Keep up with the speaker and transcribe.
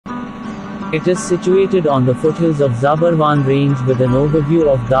It is situated on the foothills of Zabarwan range with an overview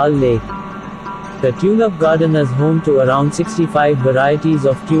of Dal Lake. The tulip garden is home to around 65 varieties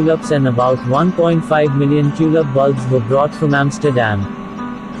of tulips, and about 1.5 million tulip bulbs were brought from Amsterdam.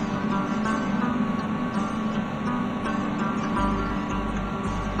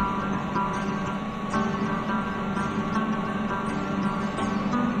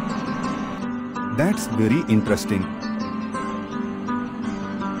 That's very interesting.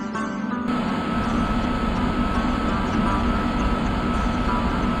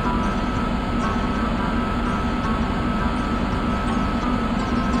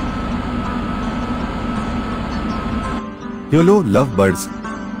 Hello lovebirds.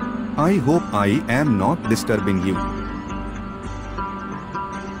 I hope I am not disturbing you.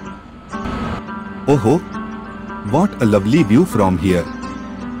 Oh, what a lovely view from here.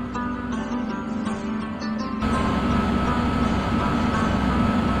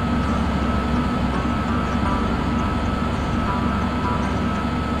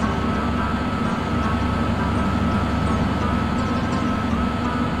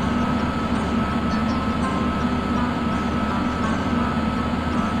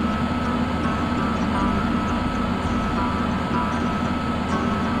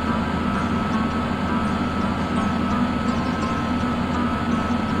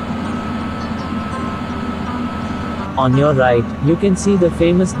 On your right, you can see the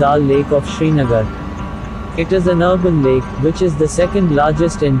famous Dal Lake of Srinagar. It is an urban lake, which is the second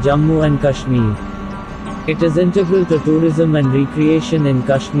largest in Jammu and Kashmir. It is integral to tourism and recreation in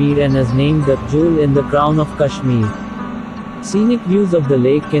Kashmir and is named the jewel in the crown of Kashmir. Scenic views of the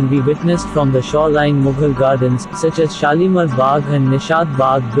lake can be witnessed from the shoreline Mughal gardens, such as Shalimar Bagh and Nishat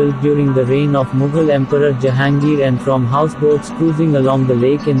Bagh, built during the reign of Mughal Emperor Jahangir, and from houseboats cruising along the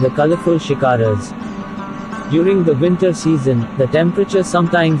lake in the colorful shikaras. During the winter season, the temperature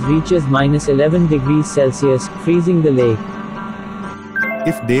sometimes reaches -11 degrees Celsius, freezing the lake.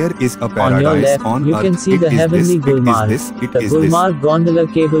 If there is a On your paradise left, on you can earth, see it the is heavenly this, it is Gulmarg. this, it The is this. Gulmarg gondola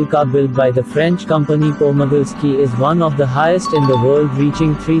cable car, built by the French company Pomagalski, is one of the highest in the world,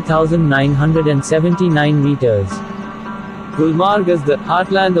 reaching 3,979 meters. Gulmarg is the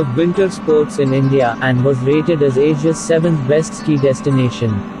heartland of winter sports in India, and was rated as Asia's 7th best ski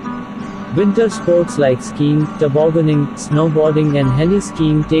destination. Winter sports like skiing, tobogganing, snowboarding and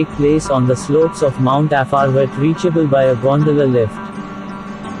heli-skiing take place on the slopes of Mount Afarwet, reachable by a gondola lift.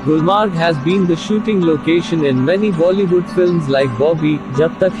 Gulmarg has been the shooting location in many Bollywood films like Bobby,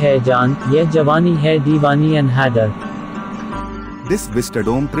 Jab Tak Hai Jaan, Yeh Jawani Hai Deewani and Hadar. This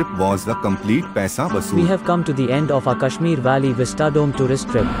Vistadome trip was a complete paisa vasool. We have come to the end of our Kashmir Valley Vistadome tourist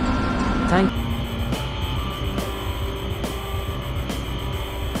trip. Thank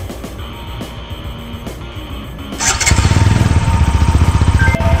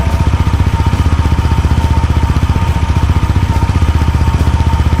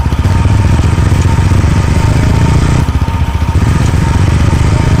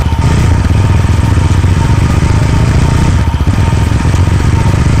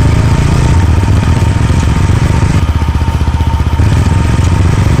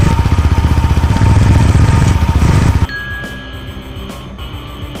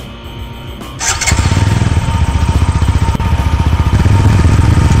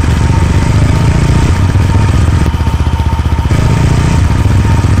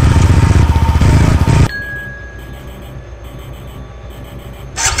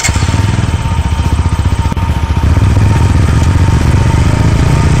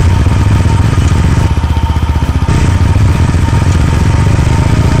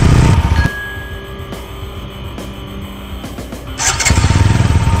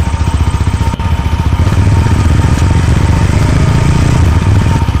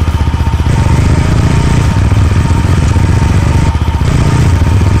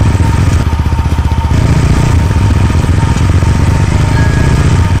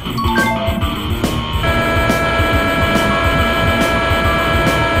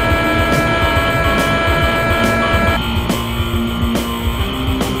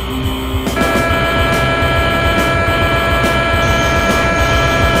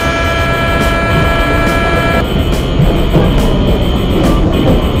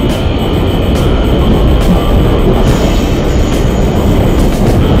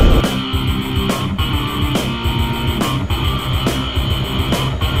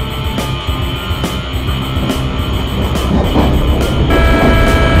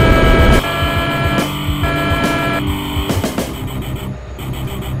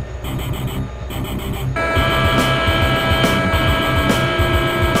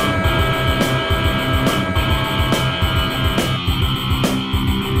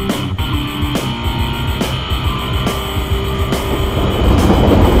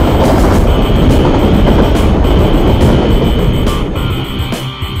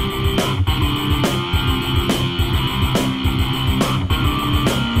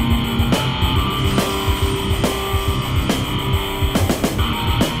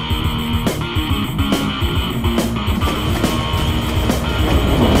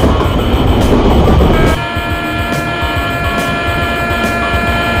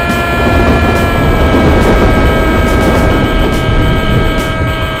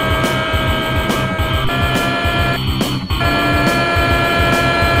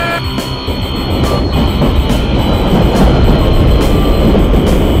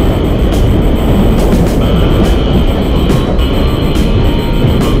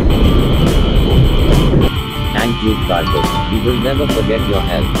never forget your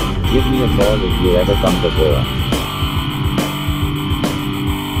help. Give me a call if you ever come to Goa.